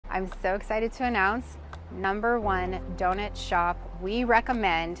I'm so excited to announce #1 donut shop we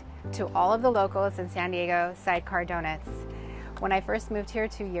recommend to all of the locals in San Diego, Sidecar Doughnuts. When I first moved here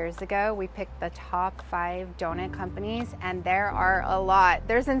 2 years ago, we picked the top 5 donut companies, and there are a lot.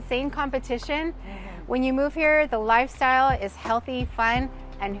 There's insane competition. When you move here, the lifestyle is healthy, fun,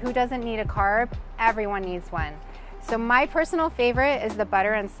 and who doesn't need a carb? Everyone needs one. So my personal favorite is the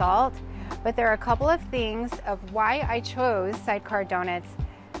butter and salt, but there are a couple of things of why I chose Sidecar Doughnuts.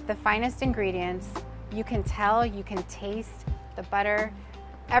 The finest ingredients, you can tell, you can taste the butter,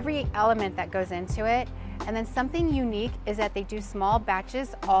 every element that goes into it. And then something unique is that they do small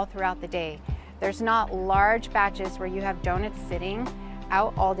batches all throughout the day. There's not large batches where you have donuts sitting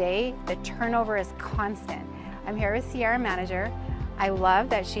out all day. The turnover is constant. I'm here with Sierra, manager. I love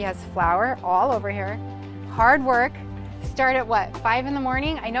that she has flour all over here. Hard work. Start at what, 5 in the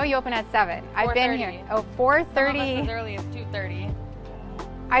morning? I know you open at 7. I've been here. Oh, 4:30. Some of us as early as 2:30.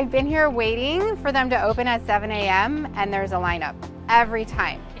 I've been here waiting for them to open at 7 a.m. and there's a lineup every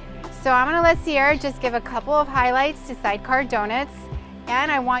time. So I'm gonna let Sierra just give a couple of highlights to Sidecar Doughnuts, and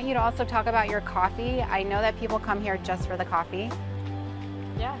I want you to also talk about your coffee. I know that people come here just for the coffee.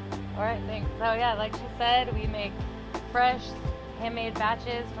 Yeah, all right, thanks. So yeah, like she said, we make fresh, handmade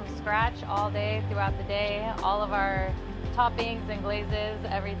batches from scratch all day throughout the day. All of our toppings and glazes,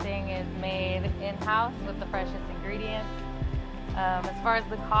 everything is made in-house with the freshest ingredients. As far as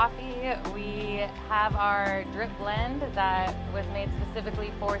the coffee, we have our drip blend that was made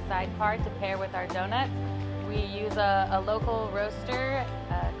specifically for Sidecar to pair with our donuts. We use a local roaster,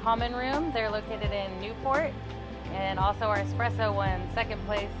 Common Room. They're located in Newport. And also our espresso won second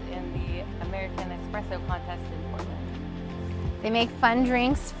place in the American Espresso Contest in Portland. They make fun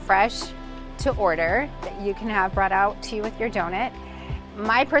drinks fresh to order that you can have brought out to you with your donut.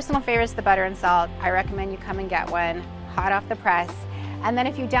 My personal favorite is the butter and salt. I recommend you come and get one, hot off the press. And then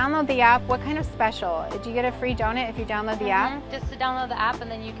if you download the app, what kind of special? Do you get a free donut if you download the app? Just to download the app, and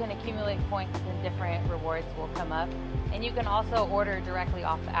then you can accumulate points and different rewards will come up. And you can also order directly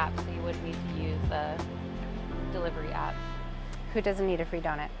off the app, so you wouldn't need to use a delivery app. Who doesn't need a free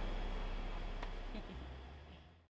donut?